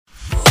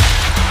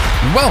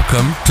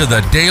Welcome to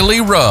the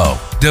Daily Row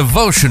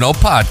Devotional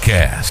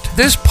Podcast.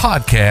 This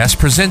podcast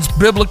presents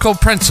biblical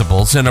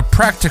principles in a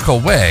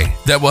practical way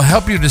that will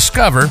help you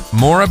discover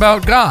more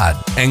about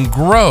God and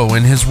grow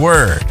in His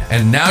Word.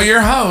 And now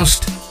your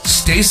host,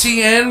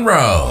 Stacey Ann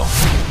Rowe.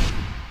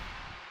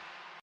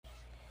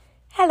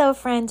 Hello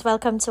friends,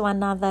 welcome to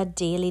another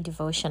daily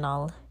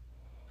devotional.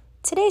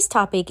 Today's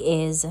topic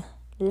is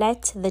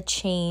Let the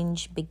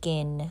Change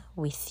Begin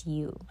with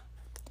You.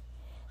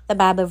 The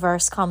Bible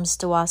verse comes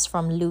to us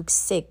from Luke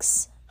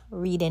 6,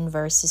 reading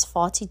verses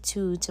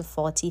 42 to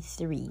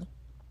 43.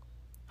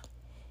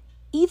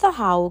 Either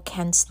how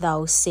canst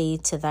thou say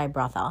to thy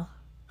brother,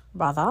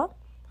 Brother,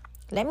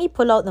 let me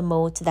pull out the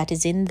mote that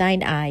is in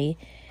thine eye,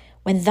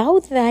 when thou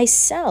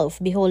thyself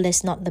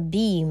beholdest not the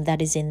beam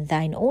that is in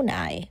thine own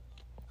eye?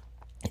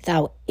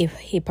 Thou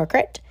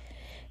hypocrite,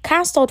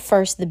 cast out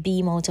first the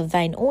beam out of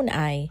thine own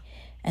eye,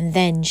 and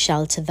then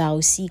shalt thou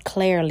see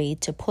clearly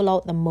to pull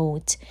out the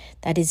mote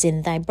that is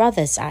in thy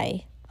brother's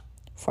eye.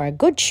 For a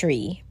good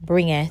tree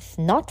bringeth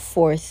not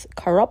forth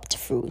corrupt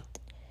fruit,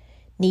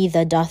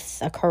 neither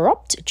doth a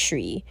corrupt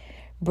tree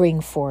bring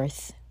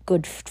forth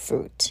good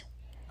fruit.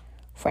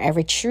 For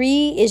every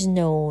tree is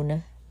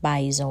known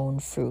by his own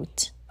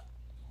fruit.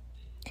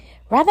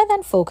 Rather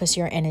than focus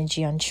your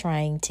energy on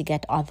trying to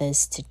get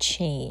others to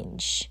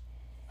change,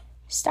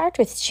 start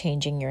with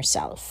changing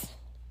yourself.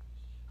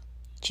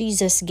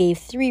 Jesus gave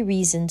 3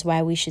 reasons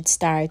why we should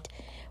start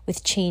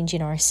with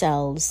changing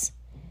ourselves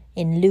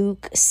in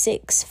Luke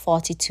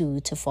 6:42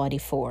 to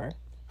 44.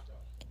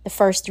 The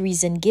first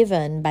reason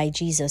given by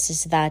Jesus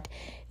is that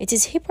it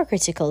is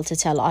hypocritical to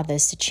tell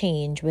others to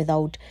change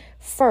without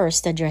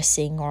first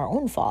addressing our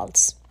own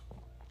faults.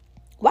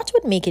 What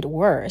would make it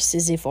worse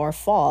is if our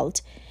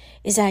fault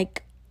is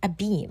like a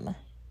beam,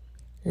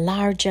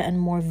 larger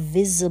and more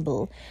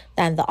visible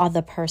than the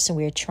other person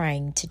we're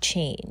trying to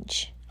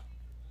change.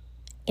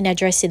 In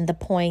addressing the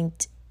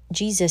point,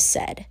 Jesus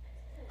said,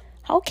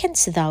 How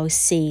canst thou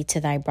say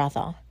to thy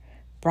brother,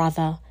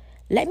 Brother,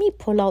 let me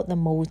pull out the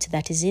mote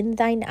that is in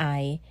thine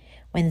eye,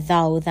 when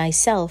thou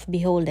thyself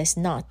beholdest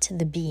not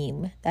the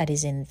beam that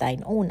is in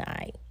thine own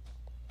eye?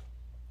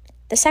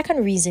 The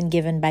second reason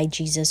given by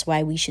Jesus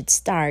why we should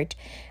start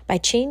by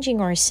changing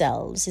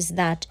ourselves is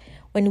that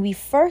when we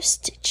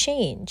first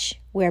change,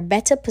 we're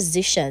better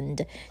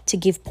positioned to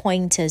give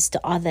pointers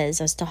to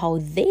others as to how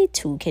they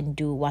too can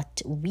do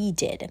what we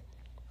did.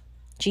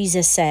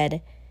 Jesus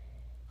said,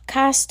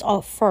 Cast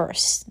out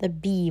first the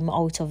beam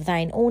out of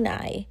thine own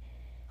eye,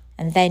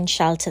 and then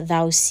shalt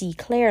thou see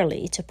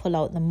clearly to pull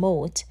out the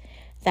mote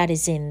that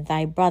is in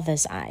thy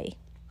brother's eye.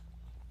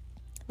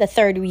 The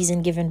third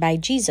reason given by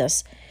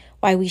Jesus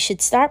why we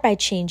should start by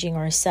changing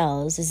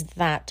ourselves is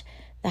that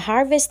the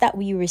harvest that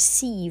we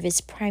receive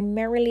is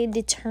primarily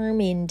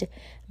determined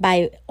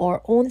by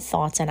our own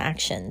thoughts and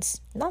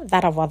actions, not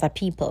that of other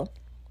people.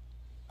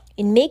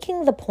 In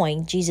making the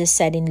point, Jesus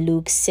said in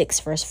Luke 6,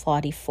 verse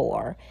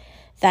 44,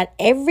 that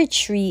every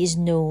tree is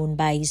known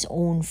by his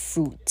own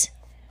fruit.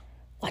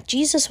 What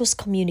Jesus was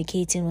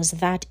communicating was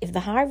that if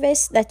the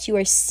harvest that you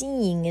are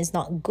seeing is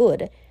not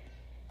good,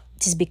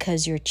 it is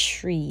because your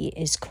tree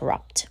is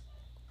corrupt.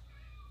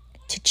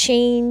 To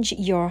change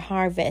your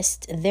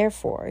harvest,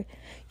 therefore,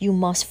 you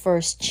must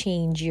first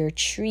change your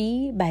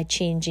tree by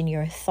changing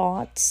your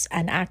thoughts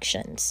and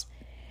actions.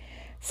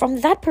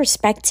 From that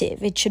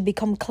perspective, it should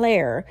become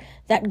clear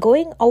that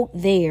going out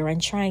there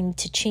and trying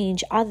to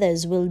change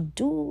others will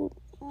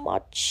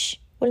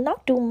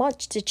not do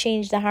much to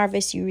change the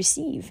harvest you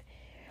receive.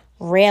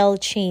 Real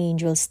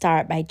change will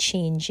start by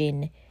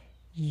changing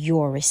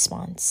your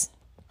response.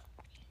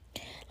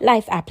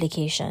 Life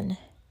application.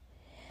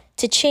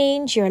 To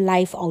change your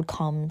life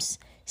outcomes,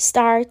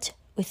 start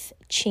with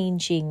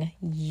changing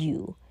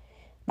you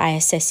by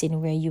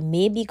assessing where you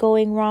may be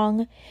going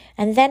wrong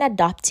and then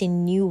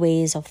adopting new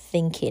ways of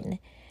thinking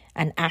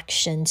and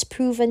actions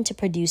proven to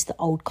produce the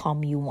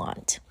outcome you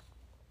want.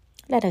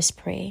 Let us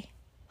pray.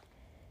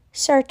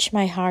 Search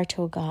my heart,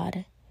 O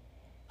God,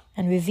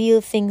 and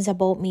reveal things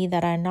about me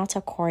that are not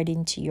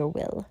according to your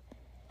will.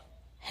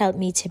 Help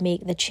me to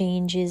make the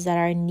changes that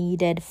are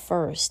needed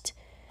first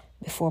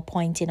before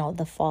pointing out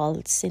the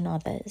faults in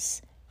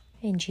others.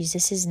 In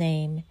Jesus'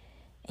 name,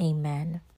 amen.